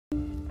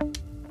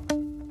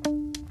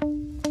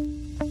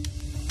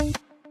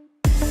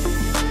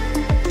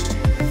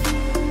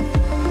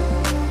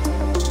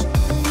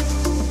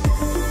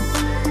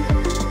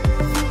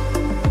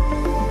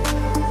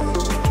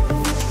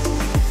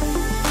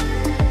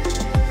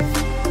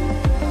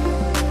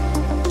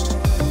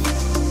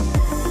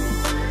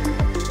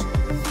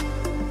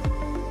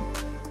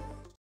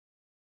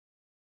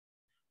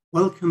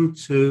Welcome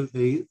to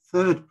the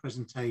third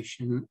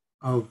presentation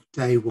of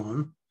day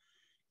one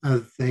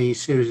of the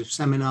series of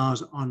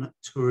seminars on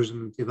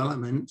tourism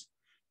development,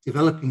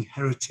 developing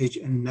heritage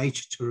and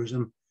nature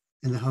tourism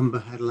in the Humber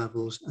Head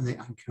Levels and the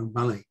Ancone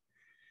Valley.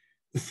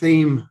 The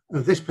theme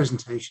of this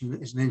presentation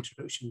is an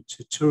introduction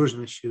to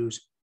tourism issues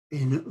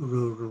in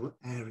rural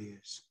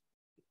areas.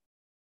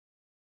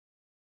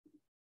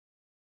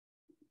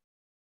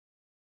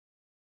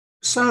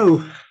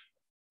 So,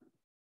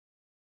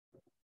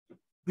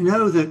 we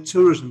know that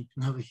tourism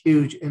can have a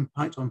huge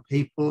impact on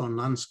people, on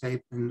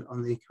landscape, and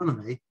on the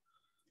economy.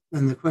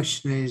 And the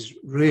question is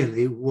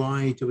really,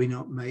 why do we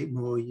not make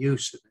more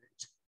use of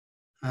it?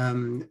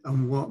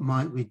 And what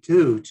might we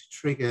do to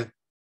trigger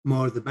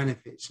more of the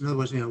benefits? In other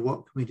words,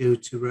 what can we do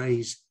to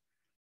raise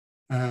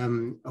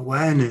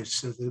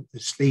awareness of the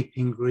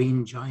sleeping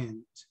green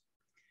giant?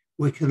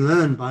 We can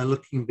learn by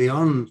looking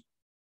beyond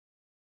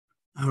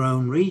our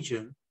own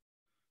region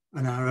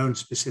and our own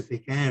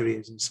specific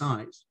areas and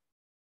sites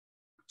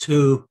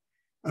to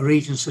a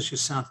region such as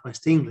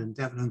Southwest England,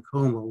 Devon and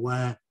Cornwall,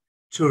 where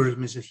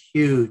tourism is a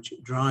huge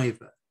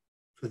driver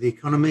for the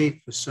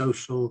economy, for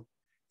social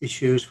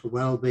issues, for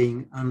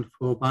well-being, and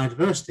for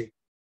biodiversity.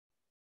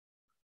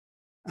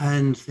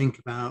 And think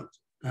about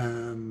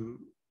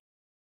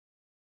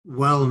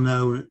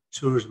well-known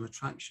tourism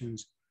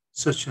attractions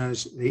such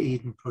as the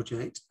Eden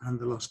Project and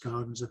the Lost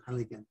Gardens of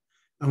Heligan.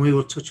 And we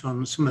will touch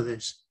on some of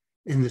this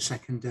in the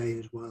second day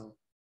as well.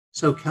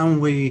 So can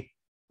we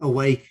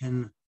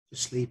awaken the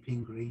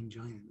sleeping green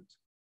giant?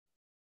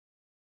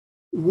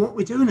 What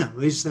we do know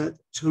is that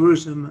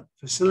tourism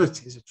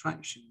facilities,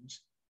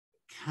 attractions,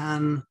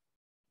 can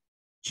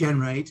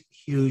generate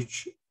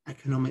huge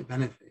economic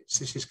benefits.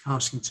 This is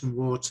Carsington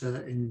Water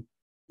in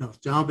North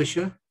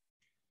Derbyshire.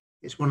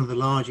 It's one of the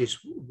largest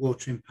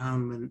water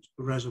impoundment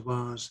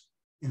reservoirs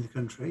in the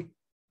country,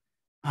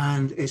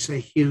 and it's a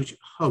huge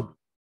hub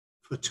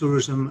for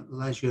tourism,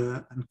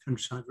 leisure, and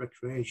countryside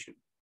recreation.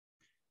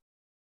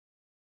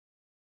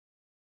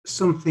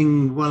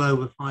 Something well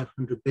over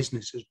 500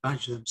 businesses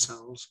badge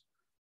themselves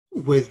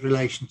with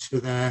relation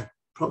to their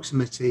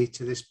proximity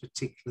to this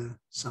particular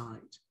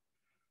site.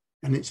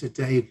 And it's a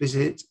day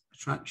visit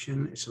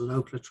attraction, it's a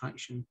local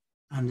attraction,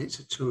 and it's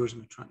a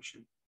tourism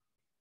attraction.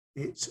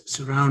 It's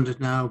surrounded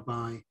now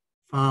by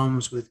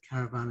farms with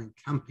caravan and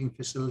camping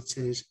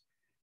facilities,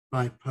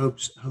 by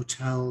pubs,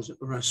 hotels,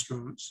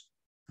 restaurants,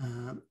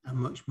 and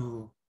much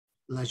more,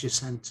 leisure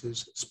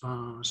centres,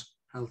 spas,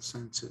 health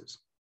centres.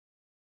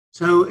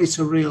 So it's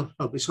a real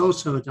hub. It's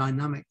also a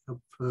dynamic hub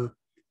for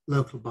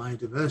local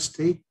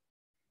biodiversity,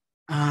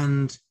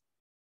 and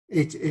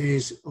it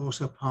is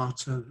also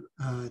part of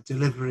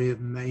delivery of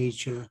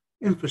major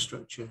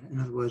infrastructure, in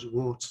other words,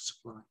 water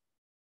supply.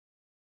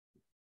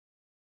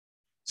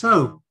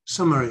 So,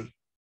 summary.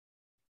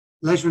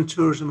 Leisure and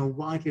tourism are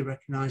widely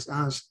recognised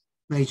as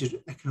major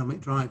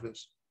economic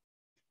drivers.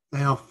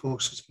 They are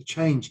forces for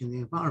change in the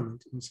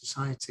environment, in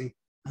society,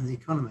 and the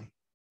economy.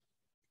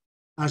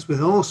 As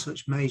with all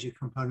such major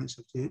components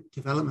of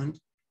development,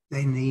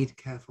 they need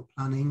careful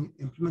planning,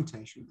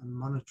 implementation, and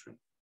monitoring.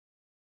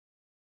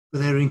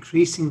 But they're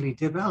increasingly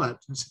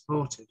developed and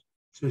supported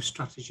through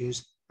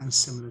strategies and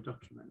similar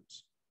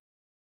documents.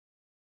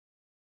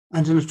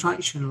 And an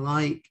attraction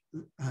like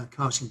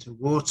Carsington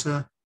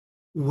Water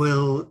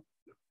will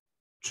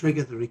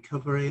trigger the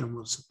recovery and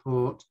will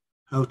support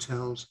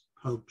hotels,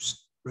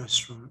 pubs,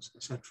 restaurants,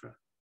 etc.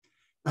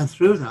 And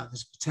through that,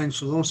 there's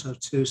potential also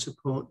to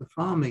support the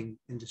farming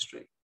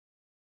industry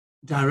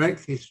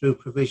directly through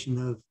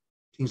provision of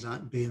things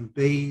like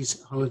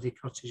B&Bs, holiday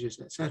cottages,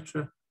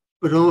 etc.,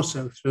 but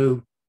also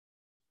through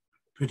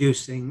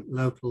producing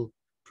local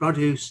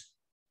produce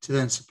to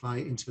then supply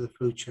into the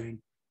food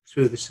chain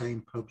through the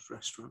same pubs,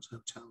 restaurants,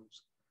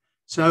 hotels.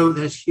 So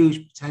there's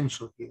huge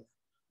potential here.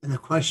 And the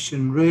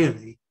question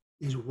really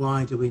is,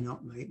 why do we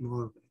not make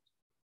more of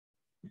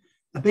it?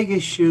 A big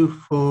issue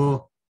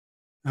for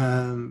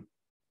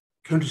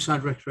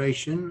countryside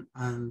recreation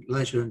and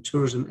leisure and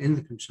tourism in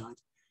the countryside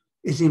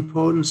is the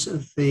importance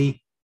of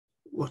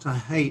what I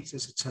hate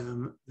as a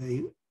term,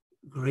 the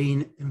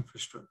green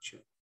infrastructure.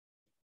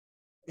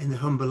 In the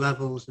Humber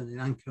Levels and in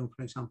Ancone,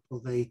 for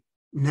example, the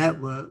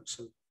networks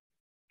of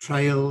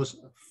trails,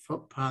 of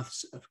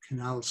footpaths, of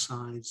canal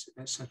sides,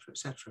 etc.,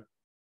 etc.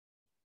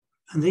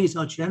 And these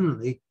are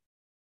generally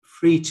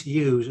free to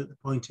use at the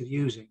point of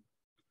using.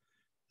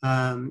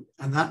 And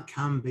that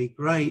can be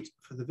great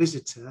for the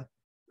visitor.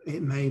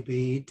 It may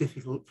be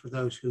difficult for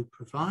those who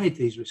provide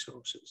these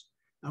resources.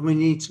 And we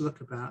need to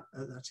look at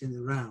that in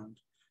the round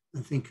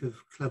and think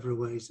of clever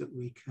ways that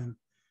we can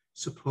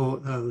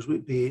support those,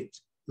 be it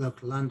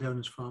local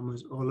landowners,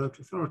 farmers, or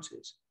local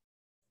authorities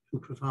who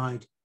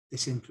provide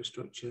this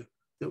infrastructure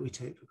that we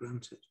take for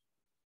granted.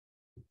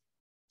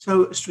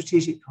 So, a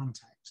strategic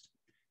context.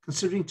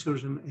 Considering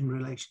tourism in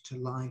relation to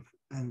life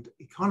and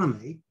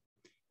economy,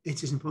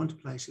 it is important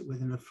to place it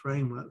within a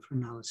framework for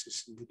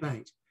analysis and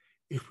debate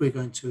if we're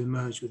going to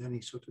emerge with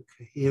any sort of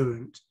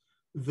coherent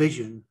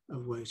vision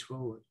of ways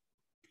forward.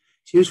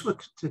 It's useful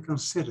to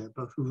consider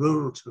both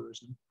rural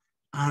tourism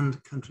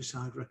and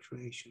countryside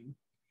recreation,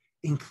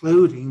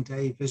 including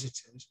day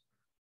visitors,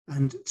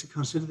 and to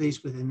consider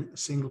these within a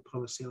single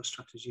policy or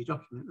strategy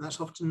document. And that's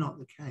often not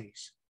the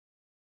case.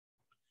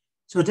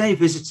 So day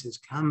visitors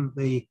can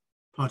be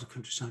part of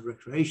countryside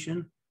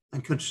recreation,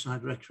 and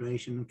countryside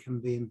recreation can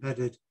be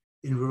embedded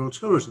in rural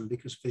tourism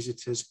because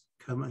visitors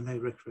come and they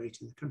recreate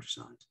in the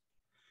countryside.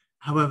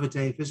 However,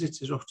 day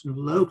visitors are often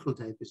local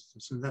day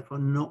visitors and therefore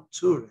not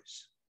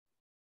tourists.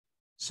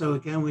 So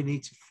again, we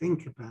need to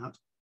think about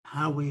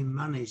how we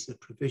manage the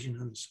provision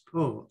and the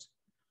support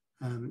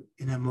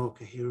in a more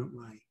coherent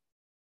way.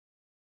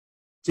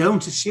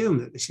 Don't assume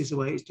that this is the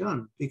way it's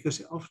done,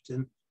 because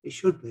it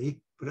should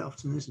be, but it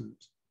often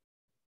isn't.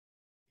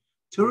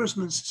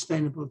 Tourism and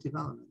sustainable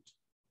development.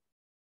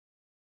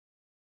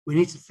 We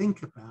need to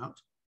think about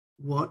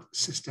what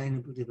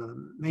sustainable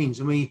development means.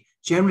 And we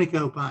generally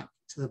go back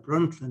to the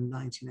Brundtland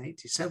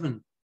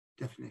 1987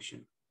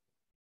 definition.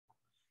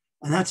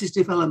 And that is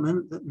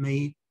development that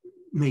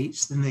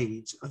meets the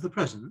needs of the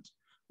present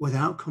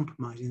without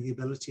compromising the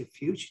ability of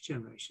future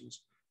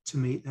generations to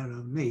meet their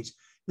own needs.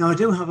 Now, I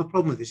do have a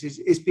problem with this.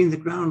 It's been the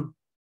ground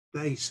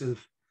base of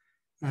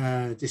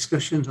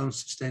discussions on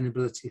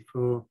sustainability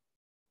for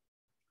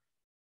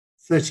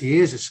 30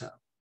 years or so.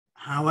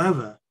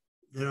 However,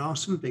 there are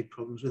some big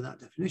problems with that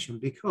definition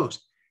because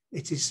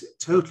it is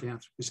totally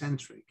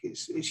anthropocentric.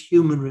 It's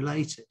human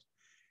related.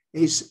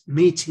 It's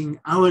meeting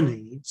our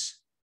needs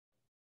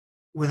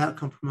without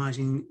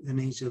compromising the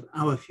needs of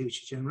our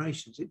future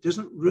generations. It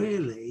doesn't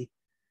really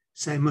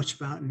say much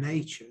about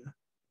nature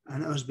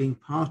and us being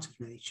part of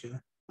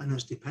nature and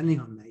us depending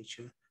on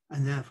nature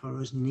and therefore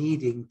us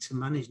needing to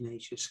manage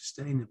nature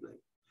sustainably.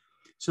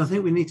 So I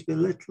think we need to be a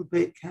little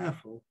bit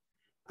careful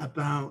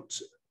about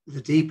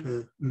the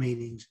deeper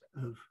meanings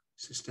of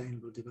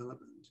sustainable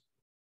development.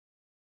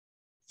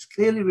 There's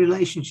clearly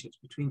relationships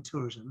between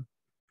tourism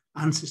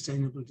and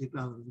sustainable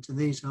development, and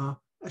these are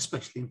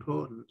especially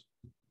important.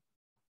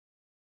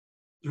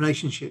 The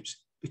relationships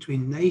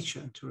between nature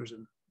and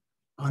tourism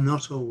are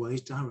not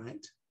always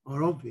direct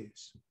or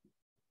obvious.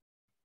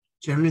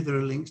 Generally, there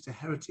are links to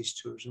heritage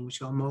tourism,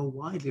 which are more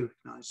widely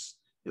recognized,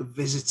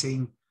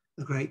 visiting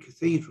a great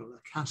cathedral,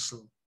 a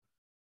castle,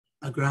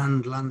 a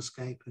grand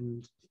landscape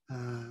and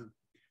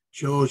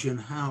Georgian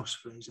house,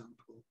 for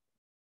example.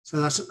 So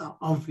that's an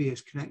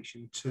obvious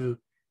connection to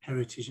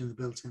heritage and the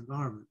built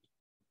environment.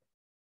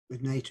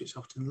 With nature, it's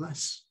often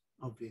less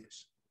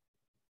obvious.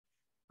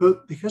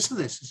 But because of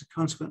this, there's a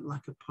consequent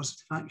lack of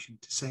positive action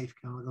to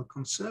safeguard or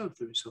conserve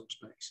the resource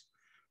base.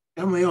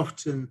 And we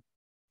often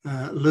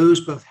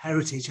lose both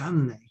heritage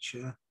and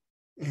nature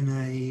in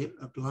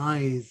a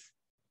blithe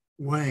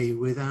way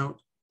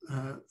without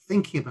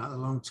thinking about the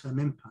long-term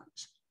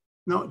impacts,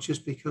 not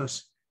just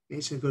because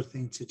it's a good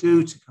thing to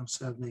do to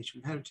conserve nature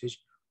and heritage,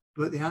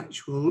 but the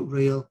actual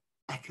real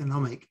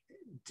economic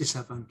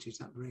disadvantage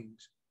that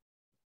brings.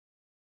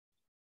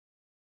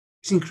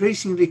 It's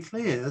increasingly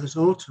clear that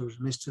all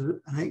tourism is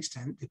to an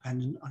extent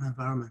dependent on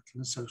environmental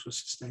and social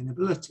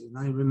sustainability. And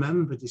I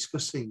remember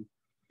discussing,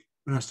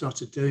 when I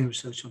started doing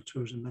research on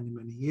tourism many,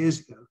 many years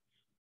ago,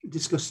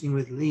 discussing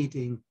with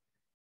leading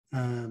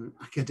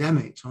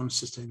academics on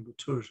sustainable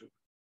tourism,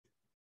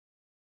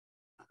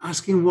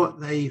 asking what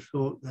they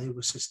thought they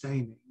were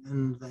sustaining,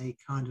 and they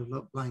kind of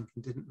looked blank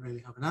and didn't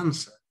really have an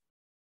answer.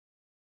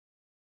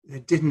 They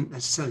didn't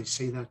necessarily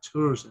see their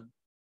tourism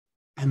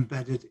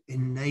embedded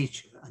in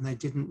nature, and they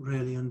didn't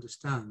really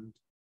understand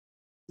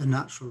the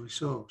natural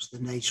resource, the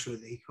nature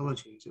of the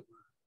ecology, as it were.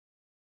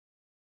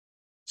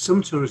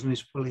 Some tourism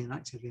is fully and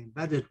actively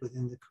embedded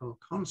within the core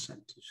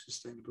concept of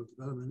sustainable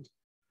development.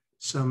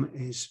 Some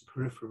is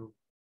peripheral.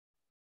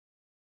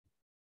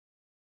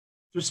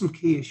 There are some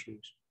key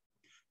issues.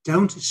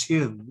 Don't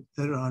assume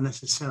there are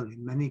necessarily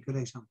many good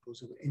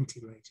examples of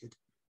integrated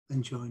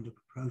and joined up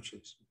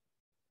approaches.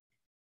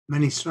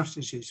 Many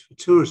strategies for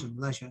tourism,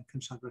 leisure, and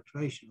countryside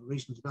recreation, or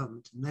regional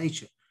development and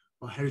nature,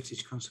 or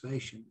heritage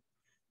conservation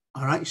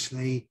are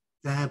actually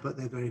there, but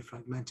they're very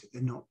fragmented.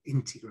 They're not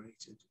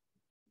integrated.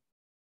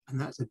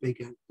 And that's a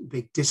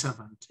big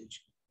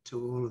disadvantage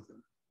to all of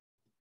them.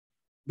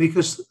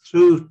 Because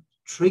through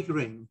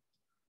triggering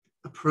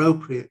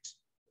appropriate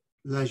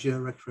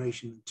leisure,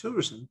 recreation, and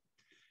tourism,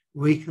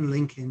 we can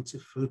link into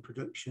food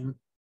production,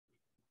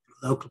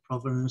 local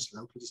provenance,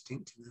 local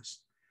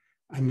distinctiveness,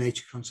 and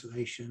nature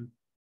conservation,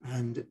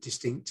 and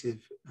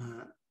distinctive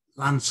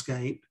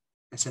landscape,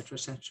 etc.,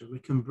 etc. We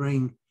can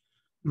bring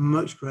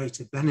much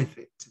greater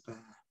benefit to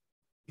bear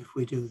if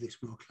we do this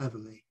more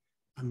cleverly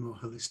and more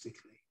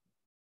holistically.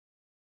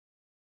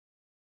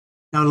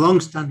 Now, a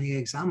long-standing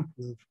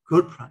example of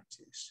good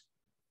practice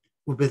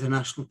would be the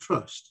National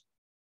Trust.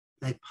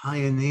 They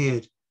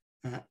pioneered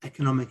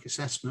economic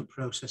assessment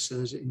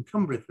processes in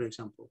Cumbria, for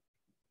example,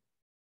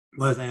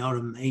 where they are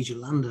a major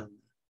landowner.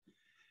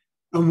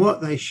 And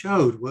what they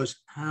showed was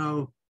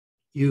how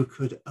you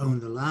could own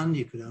the land,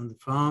 you could own the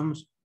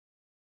farms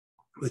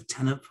with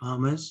tenant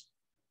farmers,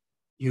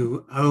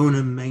 you own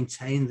and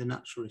maintain the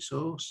natural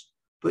resource,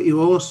 but you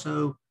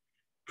also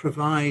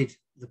provide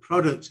the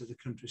products of the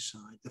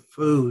countryside, the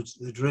foods,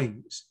 the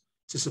drinks,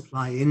 to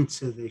supply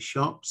into the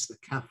shops, the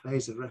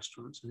cafes, the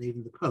restaurants, and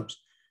even the pubs.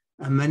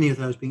 And many of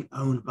those being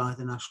owned by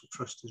the National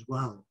Trust as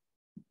well,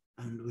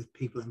 and with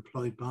people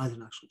employed by the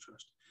National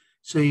Trust.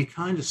 So you're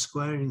kind of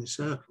squaring the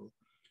circle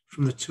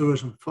from the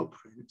tourism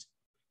footprint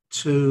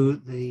to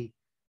the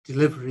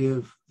delivery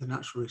of the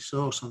natural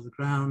resource on the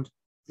ground,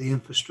 the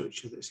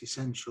infrastructure that's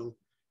essential,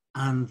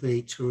 and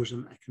the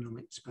tourism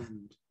economic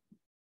spend.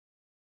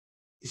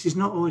 This is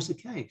not always the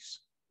case.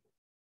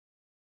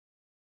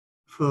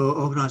 For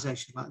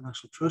organisations like the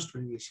National Trust or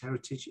English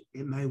Heritage,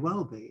 it may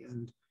well be.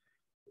 And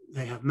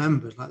they have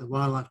members, like the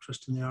Wildlife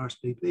Trust and the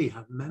RSPB,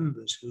 have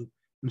members who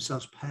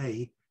themselves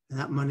pay, and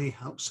that money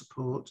helps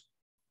support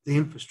the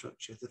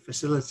infrastructure, the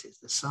facilities,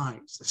 the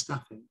sites, the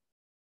staffing.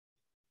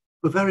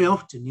 But very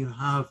often you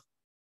have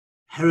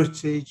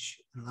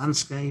heritage and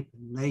landscape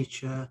and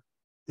nature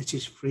that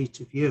is free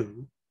to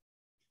view.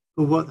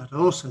 But what that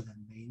also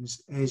then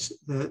means is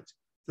that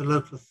the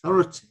local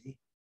authority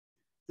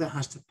that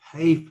has to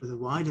pay for the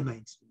wider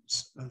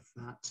maintenance of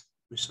that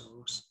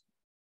resource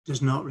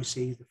does not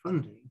receive the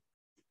funding.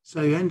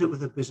 So you end up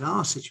with a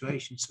bizarre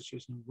situation such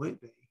as in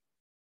Whitby,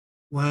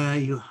 where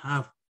you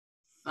have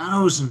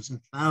thousands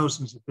and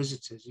thousands of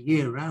visitors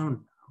year round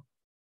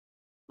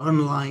now,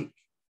 unlike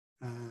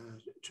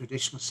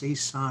traditional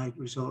seaside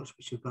resorts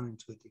which have gone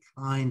into a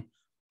decline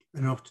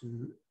and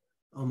often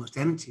almost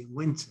empty in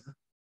winter.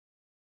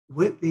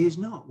 Whitby is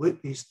not.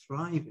 Whitby is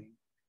thriving.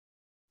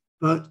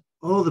 But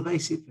all the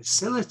basic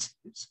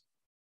facilities,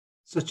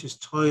 such as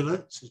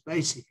toilets, as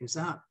basic as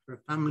that, for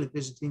a family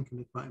visiting can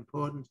be quite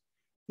important,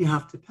 you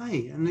have to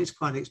pay, and it's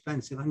quite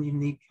expensive, and you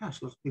need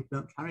cash. Lots of people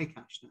don't carry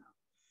cash now.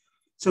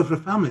 So for a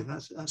family,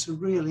 that's a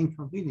real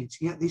inconvenience.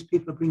 Yet these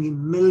people are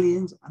bringing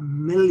millions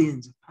and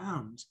millions of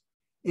pounds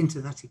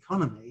into that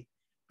economy,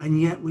 and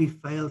yet we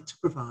fail to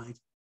provide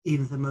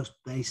even the most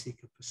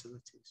basic of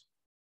facilities.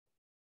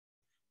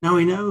 Now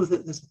we know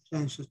that there's a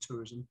potential of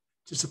tourism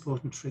to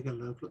support and trigger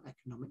local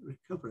economic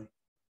recovery,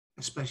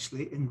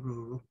 especially in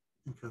rural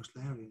and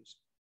coastal areas.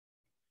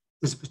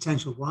 There's a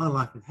potential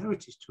wildlife and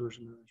heritage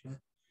tourism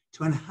measure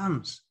to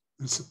enhance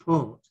and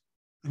support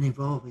an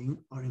evolving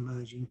or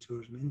emerging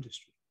tourism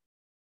industry.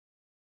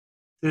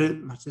 There are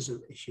matters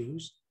of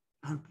issues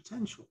and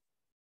potential.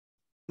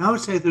 Now I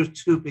would say there are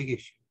two big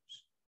issues.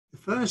 The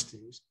first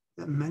is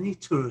that many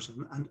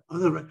tourism and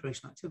other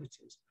recreational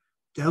activities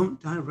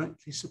don't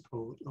directly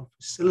support or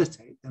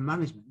facilitate the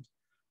management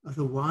of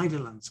the wider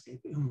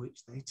landscape in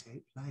which they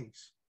take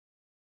place.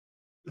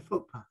 The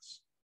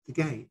footpaths, the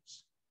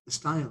gates, the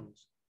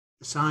styles,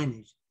 the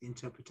signage, the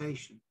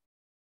interpretation.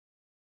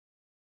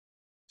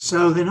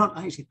 So they're not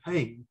actually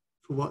paying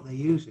for what they're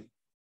using.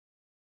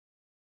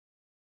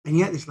 And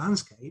yet this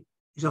landscape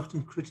is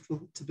often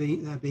critical to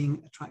there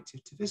being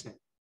attractive to visit.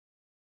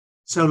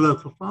 So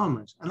local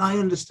farmers, and I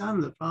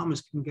understand that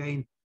farmers can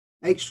gain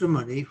extra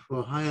money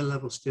for higher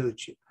level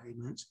stewardship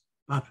payments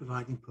by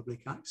providing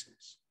public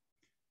access.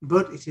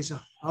 But it is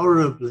a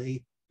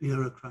horribly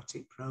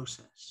bureaucratic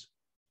process,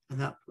 and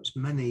that puts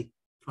many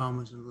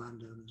farmers and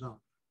landowners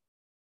off.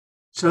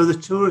 So the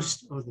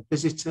tourist or the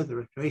visitor, the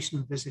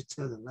recreational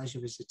visitor, the leisure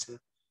visitor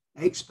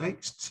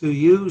expects to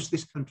use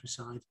this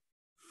countryside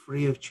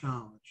free of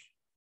charge.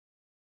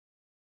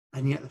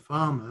 And yet the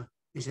farmer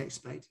is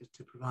expected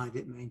to provide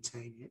it,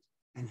 maintain it,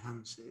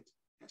 enhance it,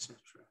 etc.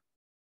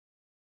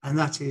 And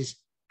that is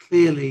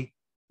clearly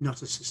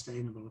not a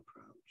sustainable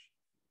approach.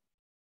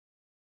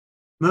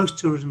 Most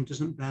tourism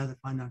doesn't bear the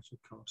financial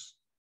costs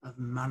of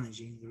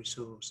managing the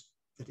resource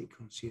that it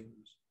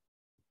consumes.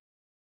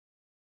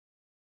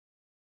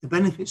 The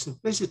benefits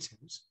of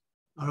visitors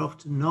are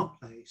often not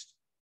placed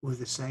with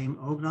the same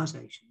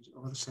organisations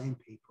or the same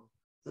people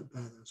that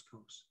bear those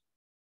costs.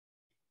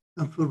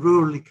 And for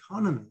rural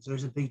economies, there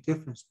is a big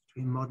difference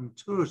between modern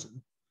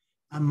tourism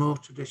and more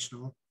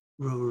traditional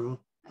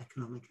rural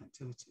economic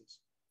activities.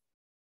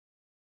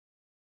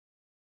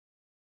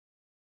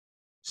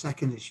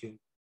 Second issue,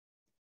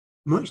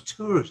 much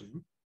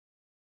tourism,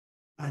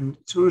 and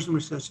tourism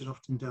researchers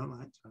often don't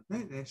like to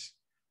admit this,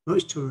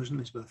 much tourism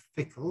is both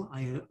fickle,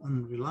 i.e.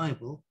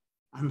 unreliable,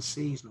 and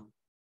seasonal.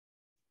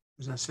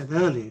 As I said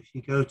earlier, if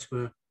you go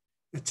to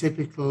a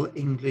typical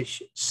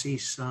English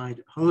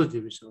seaside holiday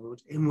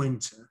resort in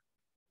winter,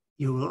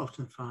 you will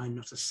often find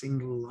not a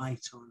single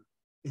light on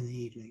in the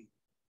evening.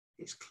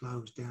 It's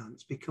closed down.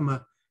 It's become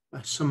a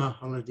summer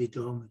holiday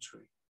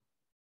dormitory.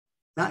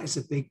 That is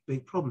a big,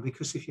 big problem,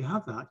 because if you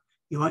have that,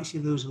 you actually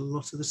lose a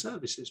lot of the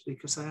services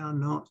because they are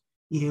not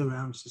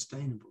year-round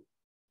sustainable.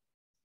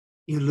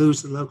 You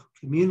lose the local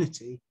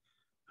community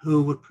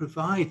who would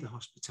provide the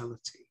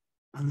hospitality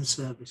and the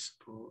service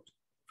support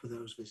for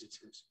those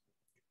visitors.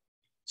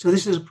 So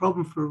this is a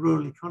problem for a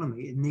rural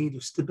economy in need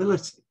of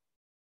stability,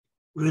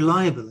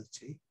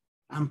 reliability,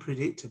 and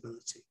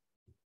predictability.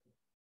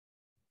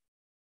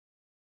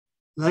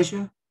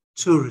 Leisure,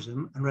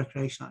 tourism, and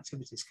recreational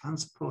activities can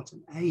support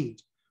and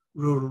aid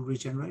rural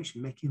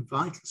regeneration, making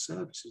vital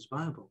services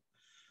viable.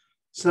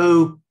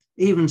 So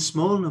even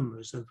small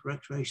numbers of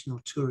recreational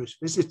tourist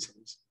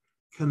visitors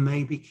can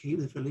maybe keep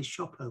the village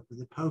shop open,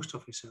 the post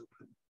office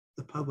open,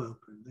 the pub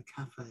open, the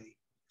cafe,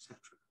 etc.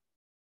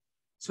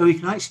 So you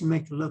can actually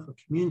make a local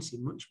community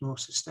much more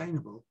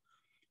sustainable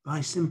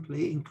by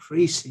simply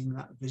increasing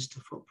that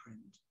visitor footprint.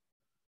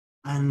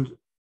 And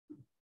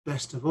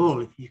best of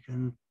all, if you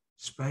can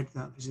spread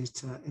that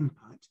visitor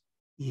impact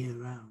year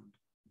round.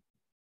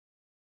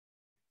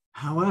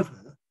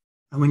 However,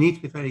 and we need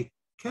to be very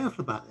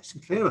careful about this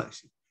and clear about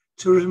this,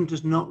 tourism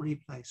does not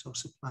replace or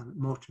supplant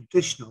more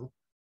traditional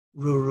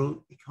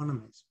rural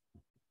economies.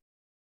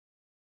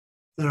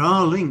 There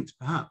are links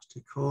perhaps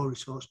to core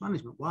resource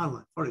management,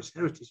 wildlife, forest,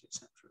 heritage,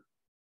 etc.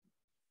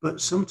 But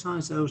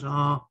sometimes those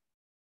are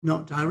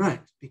not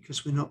direct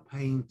because we're not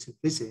paying to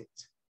visit.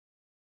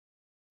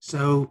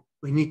 So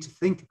we need to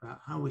think about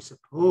how we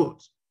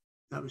support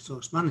that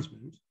resource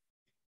management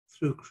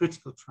through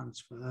critical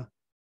transfer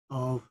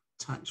of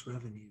tax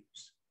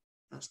revenues.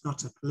 That's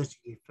not a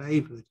politically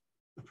favoured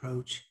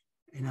approach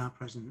in our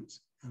present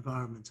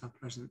environment, our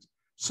present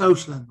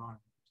social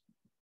environment.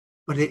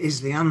 But it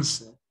is the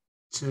answer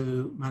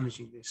to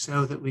managing this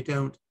so that we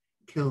don't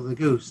kill the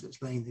goose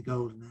that's laying the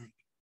golden egg.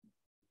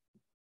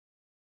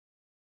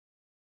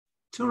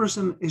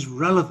 Tourism is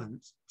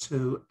relevant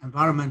to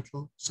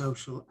environmental,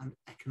 social, and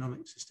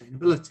economic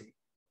sustainability.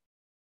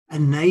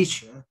 And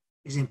nature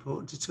is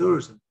important to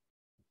tourism.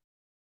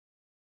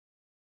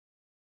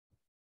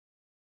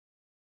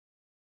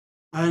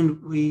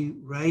 And we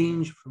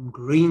range from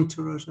green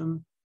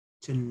tourism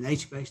to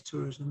nature-based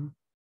tourism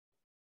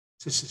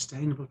to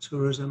sustainable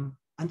tourism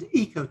and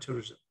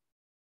ecotourism.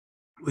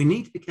 We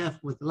need to be careful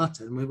with the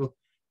latter, and we will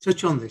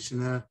touch on this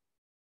in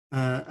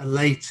a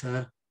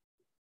later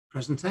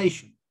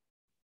presentation,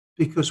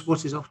 because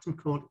what is often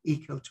called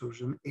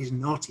ecotourism is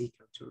not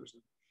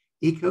ecotourism.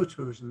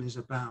 Ecotourism is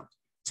about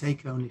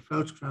take only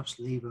photographs,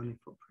 leave only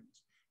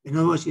footprints. In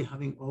other words, you're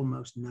having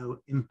almost no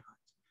impact.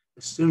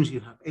 As soon as you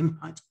have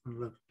impact on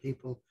local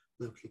people,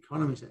 local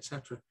economies,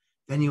 etc.,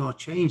 then you are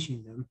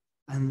changing them,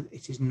 and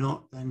it is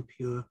not then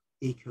pure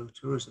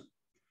ecotourism.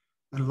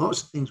 And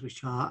lots of things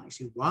which are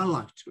actually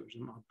wildlife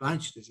tourism are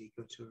badged as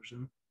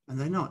ecotourism, and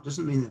they're not.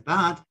 Doesn't mean they're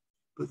bad,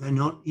 but they're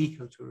not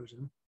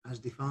ecotourism as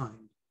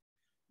defined.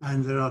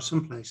 And there are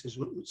some places,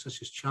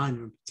 such as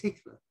China in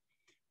particular,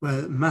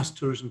 where mass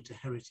tourism to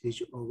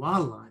heritage or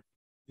wildlife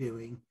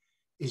viewing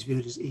is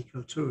viewed as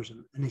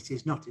ecotourism, and it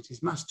is not. It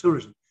is mass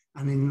tourism,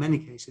 and in many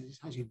cases, it's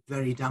actually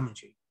very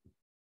damaging.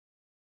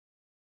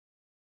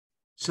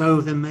 So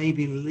there may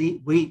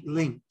be weak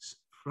links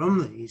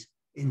from these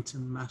into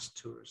mass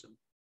tourism,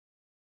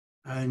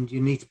 and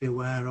you need to be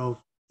aware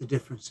of the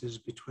differences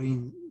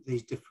between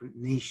these different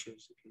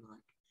niches, if you like.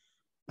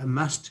 And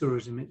mass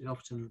tourism is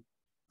often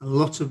a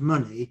lot of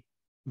money,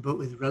 but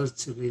with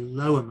relatively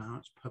low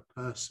amounts per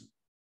person.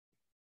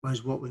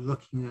 Whereas what we're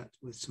looking at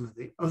with some of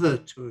the other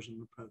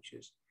tourism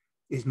approaches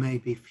is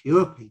maybe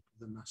fewer people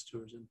than mass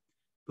tourism,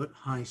 but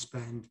high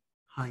spend,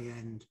 high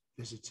end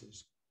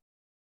visitors.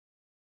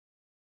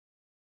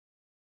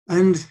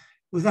 And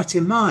with that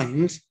in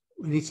mind,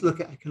 we need to look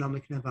at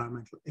economic and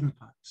environmental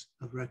impacts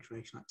of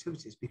recreational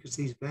activities, because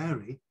these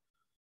vary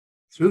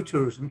through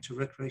tourism to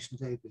recreation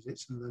day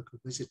visits and local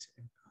visitor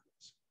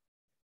impacts.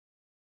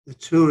 The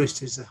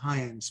tourist is the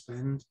high-end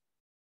spend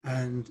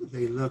and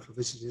the local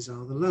visitors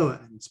are the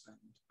lower-end spend.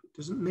 It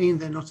doesn't mean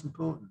they're not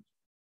important.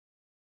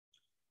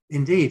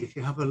 Indeed, if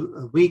you have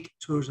a weak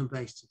tourism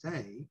base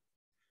today,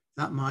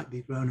 that might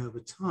be grown over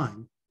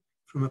time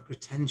from a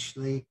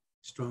potentially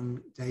strong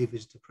day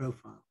visitor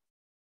profile.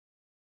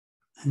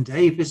 And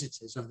day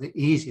visitors are the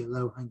easier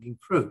low-hanging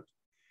fruit.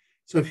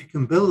 So if you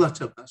can build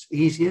that up, that's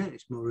easier,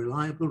 it's more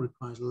reliable,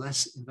 requires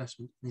less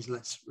investment, and is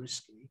less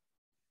risky.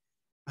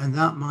 And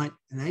that might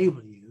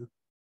enable you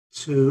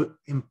to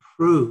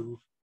improve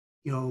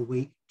your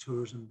weak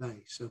tourism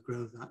base, so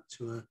grow that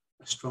to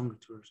a stronger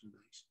tourism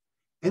base.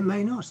 It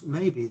may not. It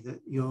may be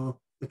that your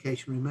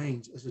location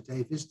remains as a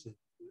day visitor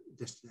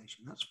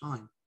destination. That's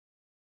fine.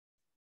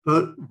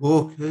 But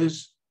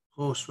walkers,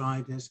 horse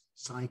riders,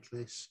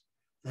 cyclists,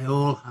 they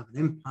all have an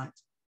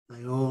impact.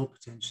 They all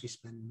potentially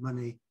spend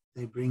money.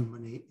 They bring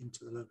money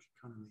into the local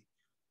economy,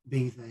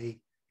 be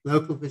they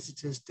local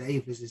visitors, day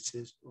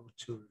visitors, or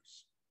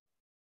tourists.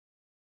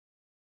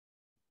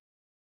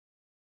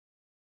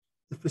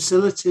 The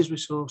facilities,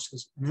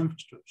 resources, and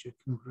infrastructure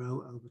can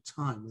grow over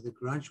time with a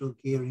gradual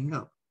gearing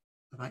up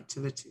of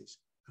activities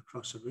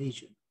across a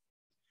region.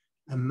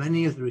 And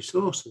many of the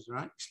resources are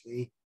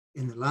actually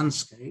in the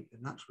landscape, the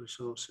natural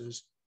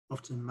resources,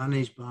 often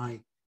managed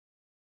by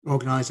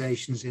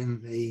organisations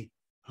in the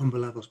Humber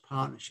Levels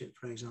Partnership,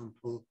 for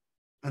example,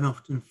 and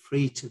often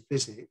free to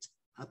visit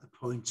at the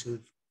point of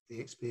the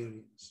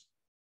experience.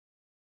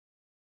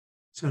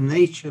 So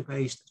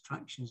nature-based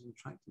attractions and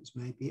attractants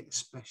may be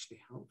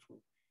especially helpful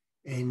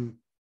in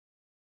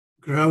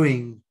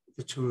growing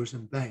the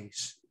tourism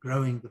base,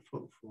 growing the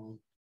footfall,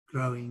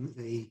 growing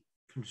the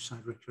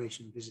countryside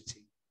recreation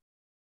visiting.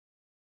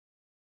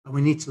 And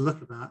we need to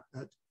look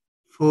at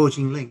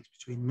forging links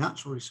between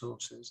natural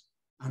resources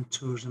and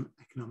tourism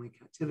economic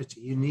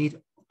activity. You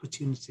need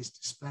opportunities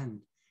to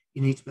spend.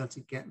 You need to be able to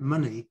get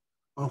money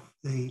off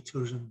the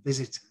tourism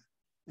visitor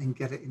and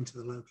get it into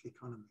the local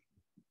economy.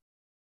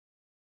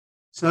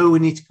 So we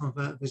need to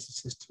convert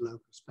visitors to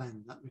local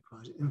spend. That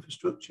requires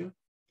infrastructure.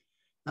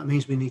 That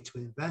means we need to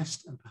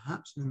invest, and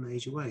perhaps in a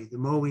major way. The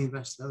more we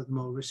invest, though, the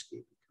more risky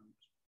it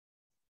becomes.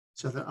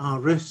 So there are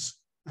risks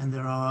and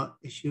there are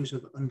issues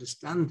of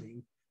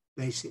understanding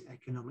basic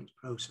economic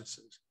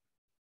processes.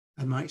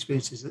 And my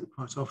experience is that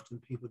quite often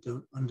people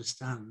don't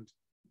understand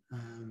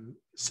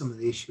some of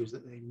the issues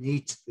that they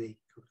need to be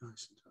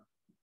cognizant of.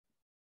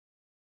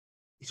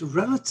 It's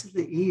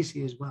relatively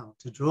easy as well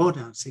to draw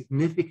down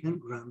significant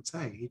grant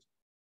aid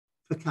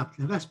for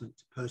capital investment,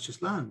 to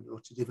purchase land or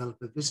to develop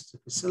a visitor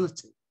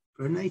facility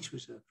for a nature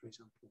reserve, for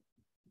example.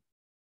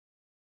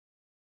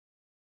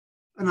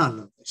 And I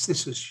love this.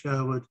 This was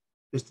Sherwood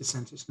Visitor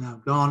Centre. It's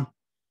now gone.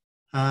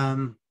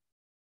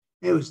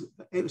 It was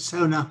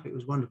so naff. It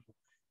was wonderful.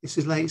 This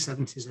is late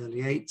 70s,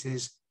 early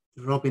 80s.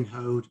 The Robin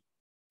Hood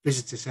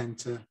Visitor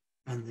Centre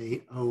and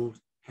the old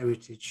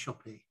heritage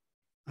shopping.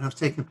 And I've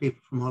taken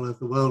people from all over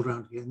the world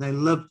around here, and they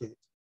loved it.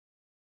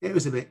 It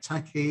was a bit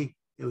tacky.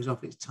 It was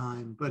off its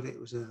time, but it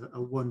was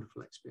a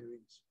wonderful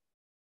experience.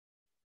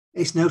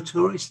 It's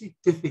notoriously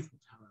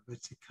difficult, however,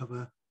 to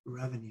cover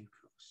revenue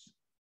costs,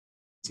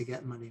 to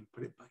get money and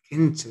put it back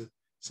into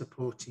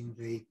supporting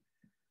the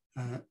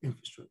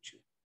infrastructure.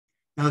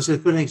 Now, there's a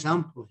good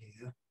example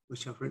here,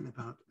 which I've written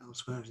about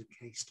elsewhere as a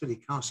case study,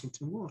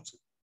 Carsington Water.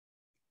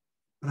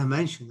 And I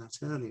mentioned that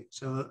earlier.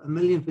 So 1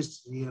 million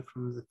visitors a year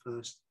from the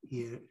first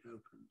year it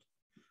opened.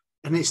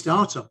 And it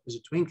started off as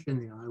a twinkle in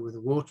the eye with a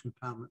water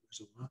impoundment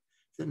reservoir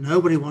that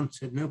nobody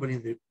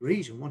in the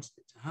region wanted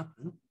it to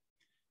happen.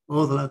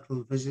 All the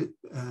local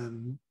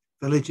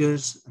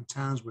villages and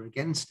towns were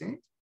against it.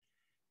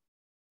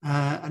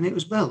 And it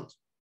was built.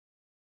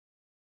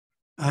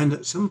 And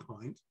at some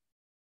point,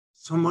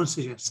 someone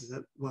suggested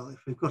that, well,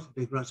 if we've got a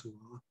big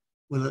reservoir,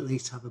 we'll at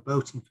least have a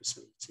boating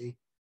facility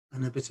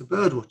and a bit of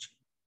bird watching.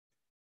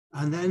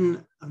 And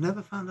then I've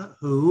never found out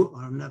who,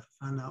 or I've never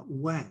found out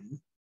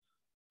when,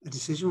 a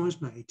decision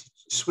was made to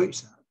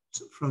switch that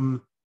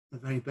from a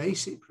very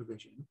basic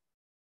provision,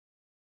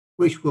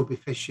 which will be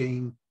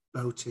fishing,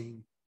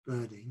 boating,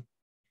 birding,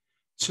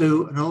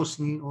 to an all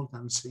singing, all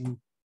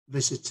dancing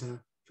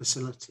visitor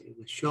facility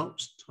with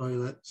shops,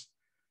 toilets,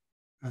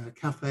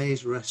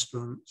 cafes,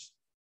 restaurants,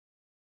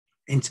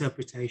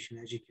 interpretation,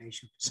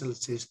 education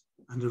facilities,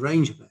 and a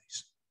ranger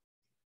base.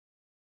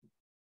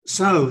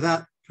 So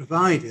that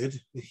provided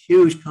a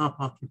huge car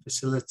parking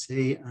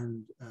facility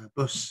and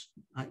bus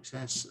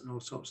access and all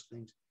sorts of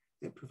things.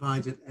 It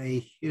provided a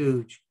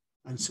huge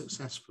and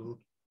successful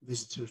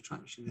visitor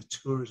attraction, a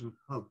tourism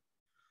hub.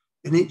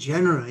 And it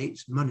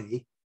generates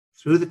money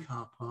through the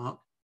car park,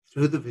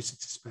 through the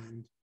visitor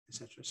spend,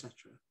 etc., etc.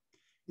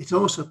 It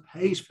also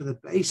pays for the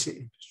basic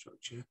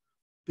infrastructure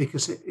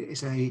because it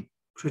is a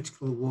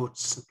critical water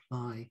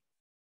supply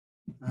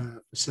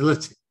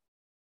facility.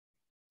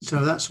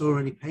 So that's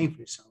already paying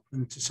for itself.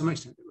 And to some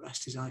extent, the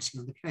rest is icing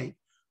on the cake.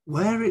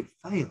 Where it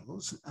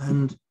fails,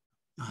 and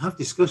I have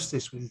discussed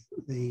this with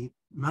the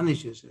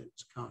managers at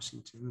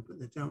Carsington, but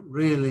they don't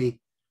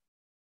really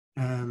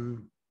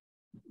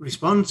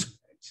respond to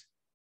it,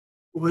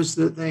 was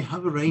that they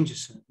have a ranger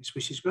service,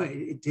 which is great.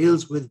 It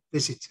deals with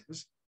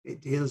visitors. It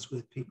deals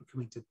with people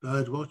coming to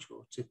birdwatch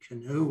or to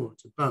canoe or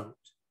to boat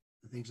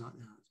and things like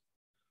that.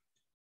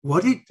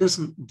 What it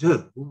doesn't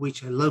do,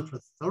 which a local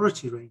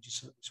authority ranger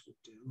service would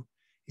do,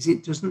 is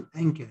it doesn't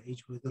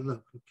engage with the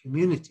local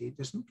community. It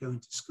doesn't go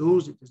into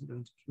schools. It doesn't go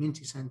into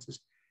community centres.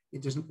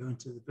 It doesn't go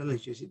into the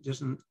villages. It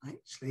doesn't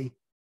actually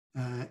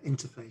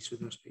interface with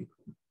those people.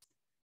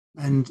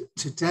 And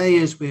today,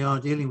 as we are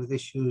dealing with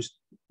issues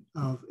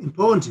of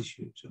important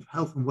issues of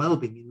health and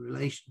well-being in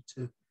relation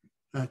to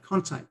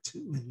contact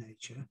with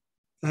nature,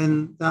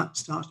 then that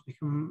starts to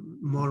become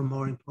more and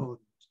more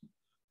important.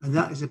 And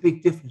that is a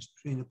big difference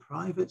between a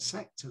private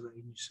sector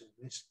ranger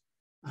service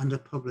and a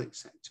public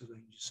sector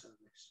ranger service.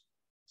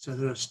 So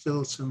there are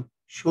still some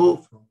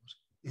shortfalls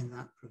in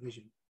that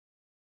provision.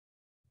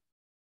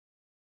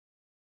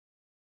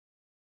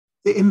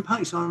 The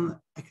impacts on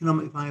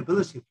economic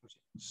viability of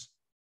projects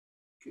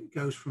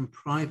goes from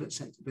private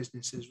sector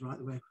businesses right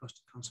the way across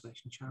to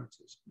conservation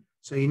charities.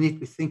 So you need to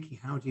be thinking,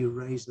 how do you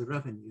raise the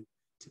revenue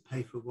to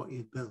pay for what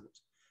you've built?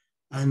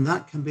 And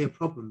that can be a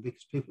problem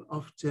because people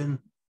often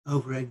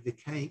over-egg the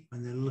cake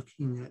when they're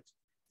looking at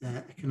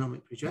their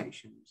economic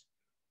projections.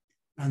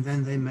 And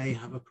then they may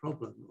have a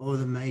problem, or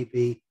there may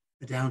be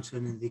a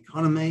downturn in the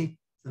economy,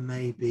 there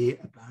may be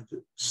a bad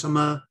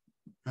summer,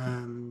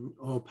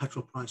 or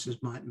petrol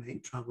prices might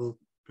make travel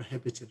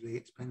prohibitively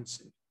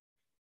expensive.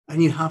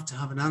 And you have to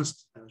have an answer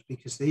to those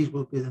because these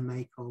will be the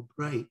make or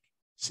break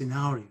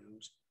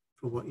scenarios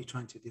for what you're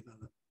trying to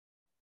develop.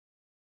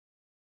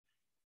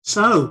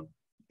 So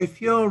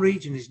if your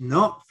region is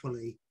not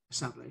fully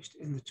established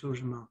in the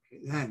tourism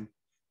market, then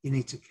you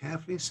need to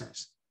carefully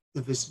assess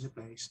the visitor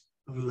base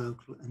of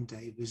local and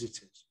day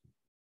visitors.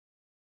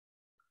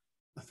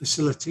 A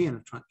facility, an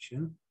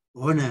attraction,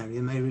 or an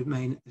area may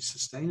remain a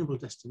sustainable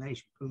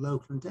destination for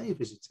local and day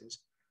visitors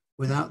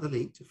without the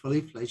leap to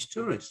fully fledged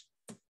tourists.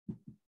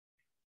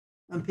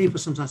 And people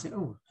sometimes think,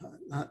 oh,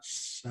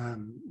 that's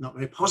not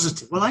very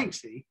positive. Well,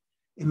 actually,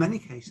 in many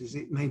cases,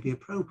 it may be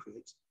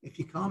appropriate. If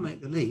you can't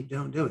make the leap,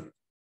 don't do it.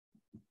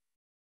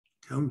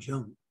 Don't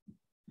jump.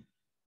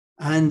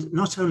 And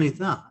not only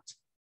that,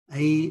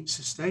 a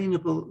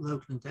sustainable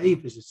local and day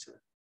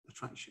visitor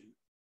attraction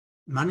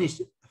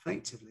managed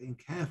effectively and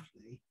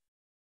carefully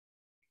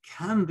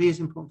can be as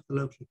important for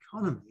the local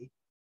economy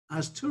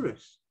as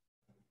tourists.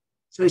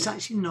 So it's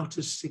actually not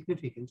as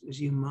significant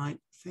as you might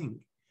think.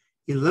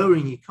 You're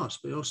lowering your costs,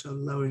 but also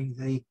lowering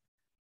the,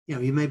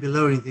 you may be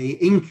lowering the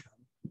income,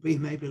 but you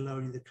may be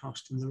lowering the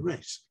cost and the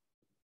risk.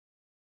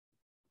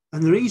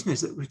 And the reason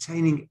is that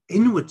retaining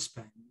inward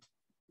spend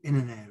in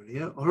an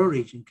area or a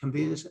region can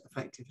be as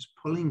effective as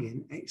pulling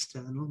in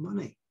external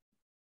money.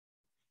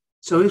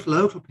 So if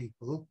local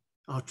people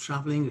are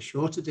traveling a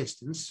shorter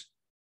distance,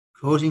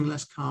 causing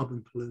less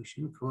carbon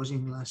pollution,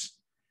 causing less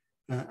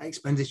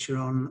expenditure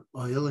on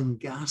oil and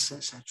gas,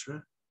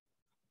 etc.,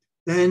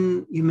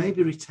 then you may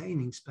be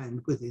retaining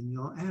spend within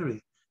your area.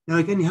 Now,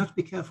 again, you have to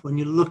be careful when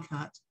you look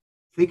at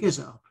figures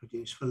that are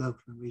produced for local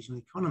and regional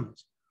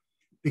economies,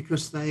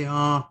 because they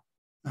are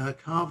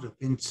carved up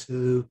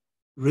into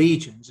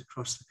regions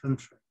across the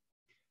country.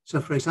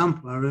 So, for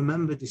example, I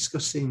remember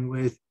discussing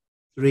with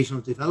the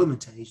Regional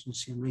Development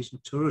Agency and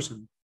regional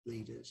tourism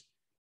leaders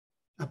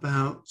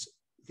about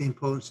the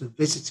importance of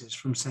visitors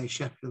from, say,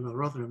 Sheffield or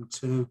Rotherham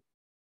to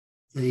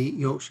the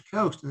Yorkshire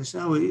coast. And they say,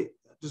 oh, it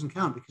doesn't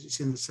count because it's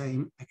in the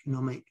same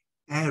economic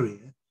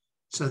area,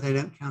 so they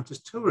don't count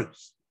as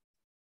tourists.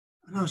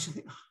 And I was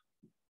thinking,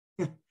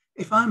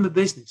 if I'm a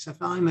business,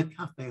 if I'm a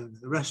cafe owner,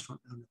 a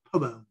restaurant owner,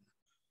 pub owner,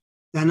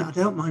 then I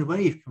don't mind where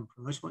you've come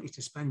from. I just want you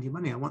to spend your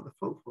money. I want the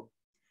footfall.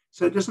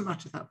 So it doesn't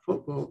matter if that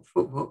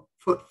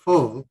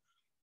footfall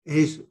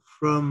is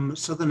from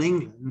Southern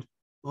England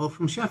or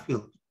from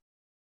Sheffield.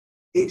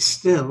 It's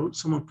still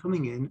someone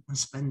coming in and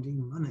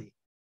spending money.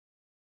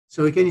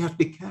 So again, you have to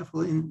be careful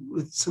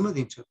with some of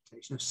the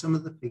interpretation of some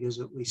of the figures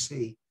that we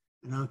see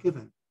and are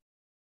given.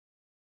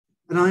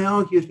 And I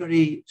argued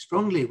very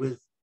strongly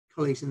with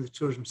colleagues in the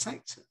tourism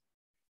sector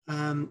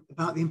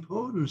about the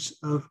importance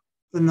of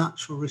the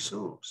natural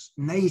resource,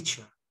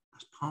 nature,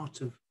 as part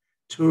of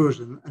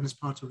tourism and as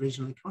part of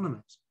regional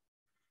economies.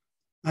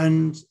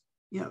 And,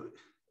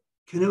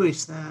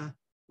 canoeists there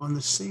on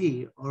the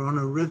sea or on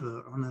a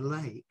river or on a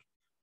lake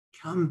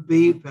can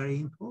be very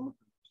important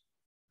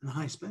and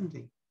high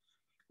spending.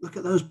 Look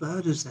at those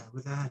birders there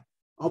with their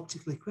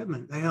optical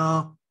equipment. They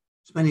are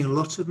spending a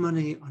lot of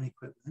money on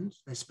equipment.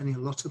 They're spending a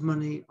lot of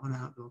money on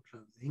outdoor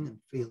clothing and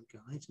field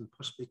guides and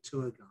possibly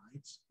tour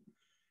guides.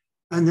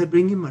 And they're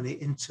bringing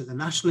money into the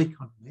national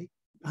economy,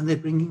 and they're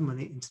bringing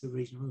money into the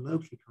regional and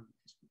local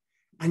economies.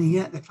 And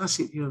yet the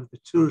classic view of the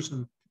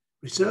tourism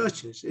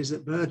researchers is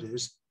that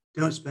birders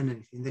don't spend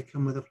anything. They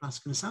come with a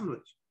flask and a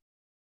sandwich.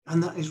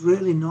 And that is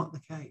really not the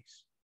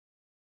case.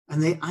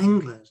 And the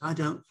anglers, I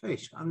don't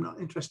fish. I'm not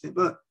interested,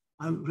 but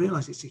I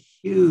realize it's a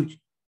huge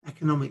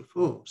economic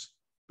force,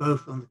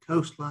 both on the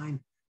coastline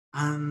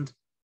and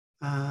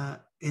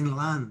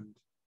inland,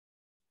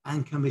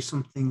 and can be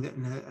something that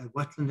in a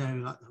wetland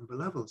area like the Humber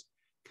Levels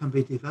can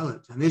be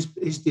developed and is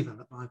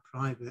developed by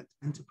private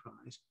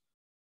enterprise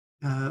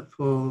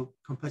for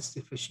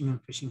competitive fishing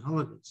and fishing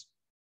holidays.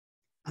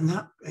 And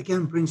that,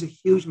 again, brings a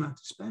huge amount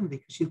of spend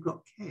because you've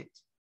got kit,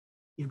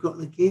 you've got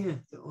the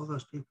gear that all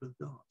those people have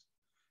got.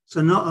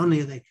 So not only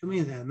are they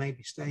coming there,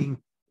 maybe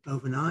staying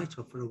overnight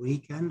or for a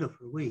weekend or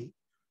for a week,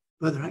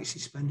 but they're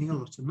actually spending a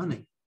lot of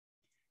money.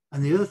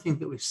 And the other thing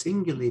that we're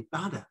singularly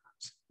bad at,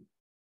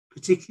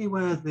 particularly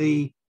where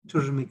the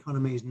tourism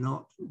economy is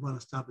not well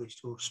established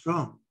or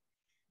strong,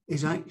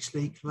 is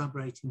actually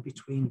collaborating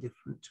between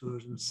different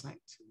tourism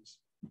sectors.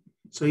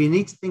 So you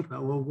need to think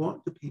about, well,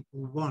 what do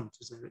people want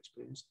as their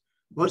experience?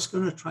 What's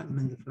going to attract them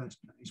in the first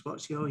place?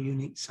 What's your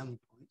unique selling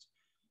point?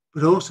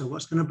 But also,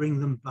 what's going to bring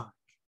them back?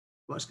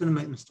 What's going to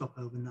make them stop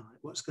overnight?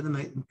 What's going to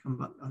make them come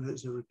back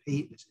as a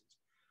repeat visit?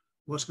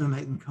 What's going to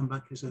make them come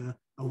back as a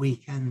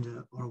weekend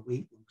or a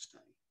week-long stay?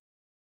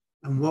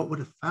 And what would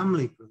a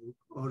family group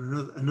or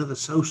another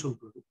social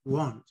group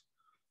want?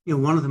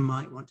 One of them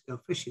might want to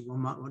go fishing, one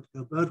might want to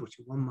go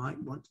birdwatching, one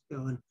might want to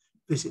go and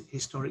visit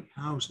historic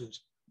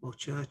houses or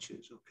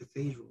churches or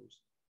cathedrals,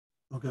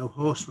 or go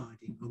horse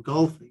riding or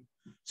golfing.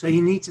 So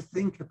you need to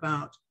think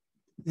about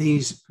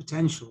these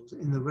potentials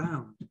in the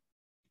round.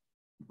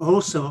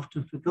 Also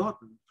often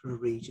forgotten for a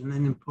region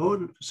and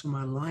important for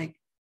somewhere like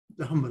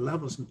the Humber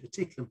Levels in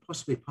particular, and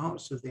possibly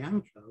parts of the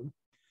Ancole,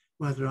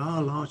 where there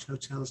are large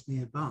hotels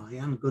nearby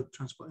and good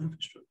transport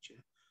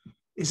infrastructure,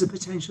 is the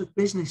potential of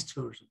business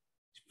tourism.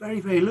 It's very,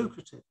 very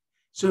lucrative.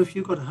 So if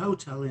you've got a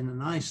hotel in a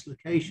nice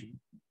location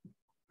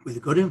with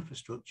a good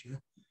infrastructure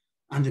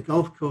and a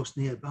golf course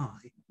nearby,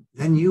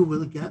 then you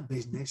will get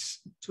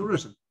business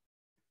tourism.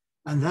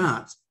 And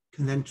that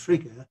can then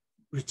trigger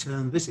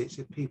return visits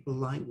if people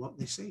like what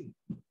they see.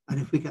 And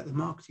if we get the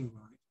marketing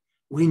right,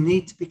 we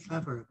need to be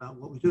clever about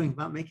what we're doing,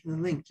 about making the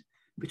link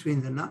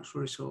between the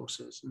natural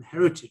resources and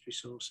heritage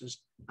resources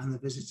and the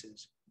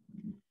visitors.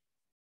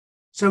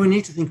 So we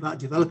need to think about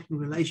developing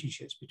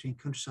relationships between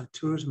countryside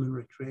tourism and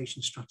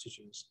recreation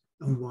strategies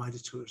and wider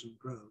tourism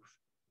growth.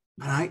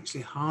 and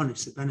actually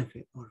harness the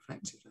benefit more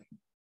effectively.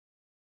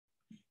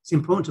 It's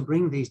important to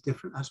bring these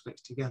different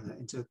aspects together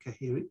into a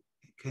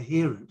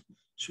coherent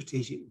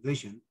strategic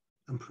vision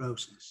and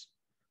process.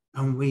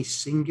 And we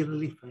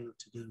singularly failed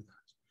to do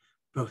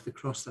that, both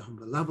across the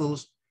Humber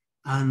levels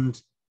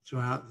and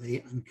throughout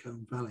the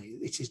Ancone Valley.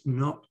 It is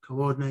not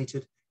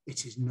coordinated,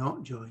 it is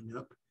not joined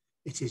up,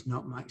 it is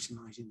not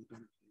maximising the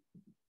benefit.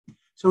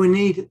 So we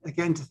need,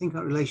 again, to think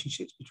about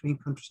relationships between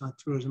countryside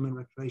tourism and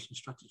recreation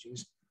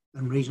strategies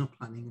and regional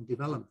planning and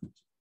development.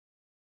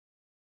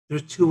 There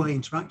are two-way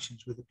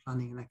interactions with the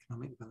planning and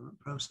economic development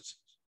processes.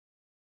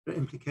 There are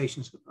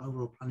implications for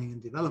overall planning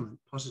and development,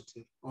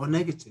 positive or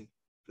negative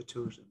for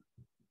tourism,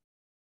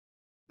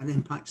 and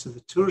impacts of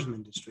the tourism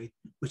industry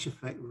which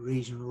affect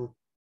regional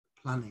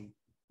planning.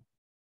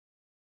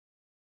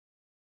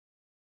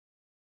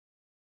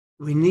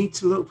 We need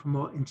to look for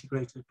more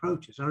integrated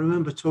approaches. I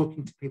remember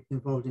talking to people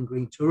involved in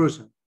green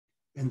tourism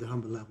in the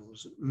Humber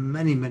levels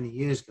many, many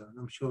years ago, and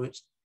I'm sure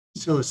it's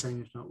still the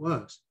same, if not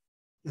worse.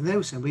 And they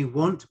were saying, we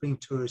want to bring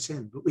tourists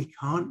in, but we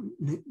can't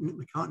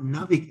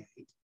navigate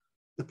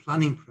the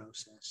planning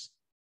process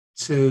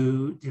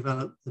to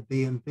develop the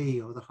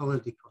B&B or the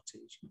holiday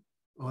cottage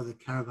or the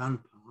caravan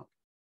park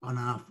on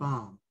our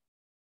farm.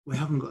 We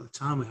haven't got the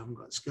time, we haven't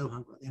got the skill, we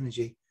haven't got the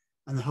energy,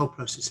 and the whole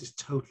process is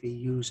totally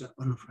user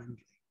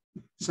unfriendly.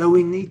 So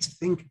we need to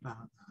think about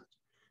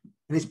that.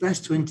 And it's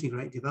best to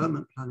integrate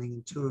development planning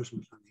and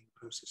tourism planning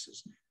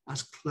processes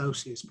as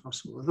closely as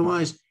possible.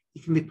 Otherwise,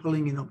 you can be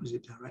pulling in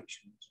opposite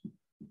directions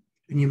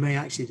and you may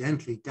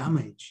accidentally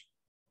damage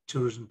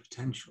tourism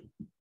potential.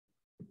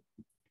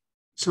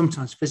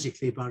 Sometimes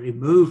physically by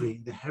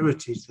removing the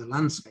heritage, the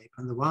landscape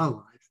and the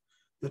wildlife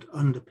that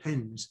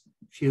underpins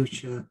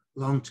future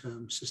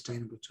long-term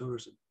sustainable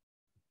tourism.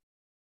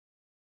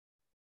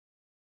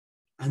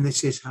 And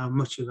this is how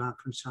much of our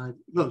countryside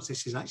looks.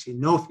 This is actually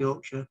North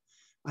Yorkshire,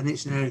 and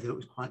it's an area that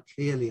was quite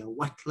clearly a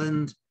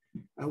wetland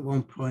at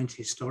one point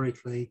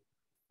historically,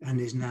 and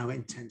is now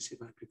intensive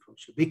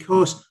agriculture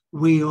because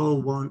we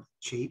all want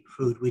cheap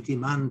food. We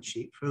demand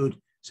cheap food,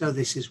 so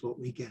this is what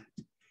we get.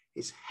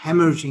 It's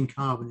hemorrhaging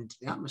carbon into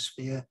the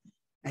atmosphere,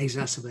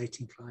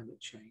 exacerbating climate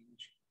change.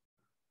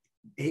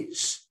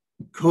 It's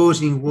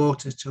causing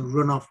water to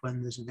run off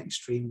when there's an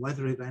extreme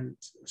weather event,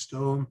 a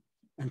storm,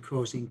 and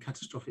causing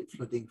catastrophic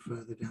flooding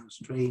further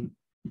downstream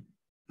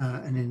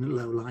and in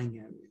low-lying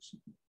areas.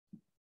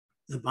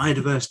 The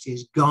biodiversity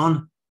is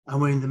gone,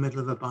 and we're in the middle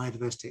of a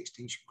biodiversity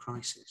extinction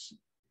crisis.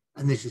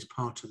 And this is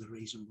part of the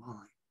reason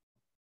why.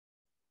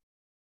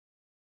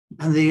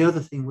 And the other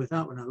thing with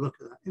that, when I look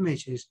at that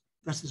image, is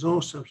that has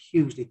also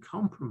hugely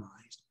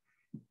compromised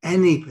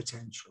any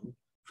potential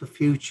for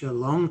future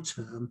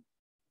long-term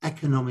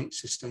economic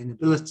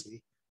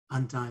sustainability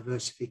and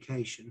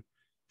diversification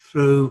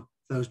through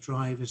those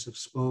drivers of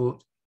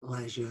sport,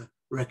 leisure,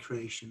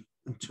 recreation,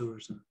 and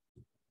tourism.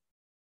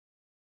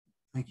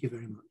 Thank you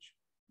very much.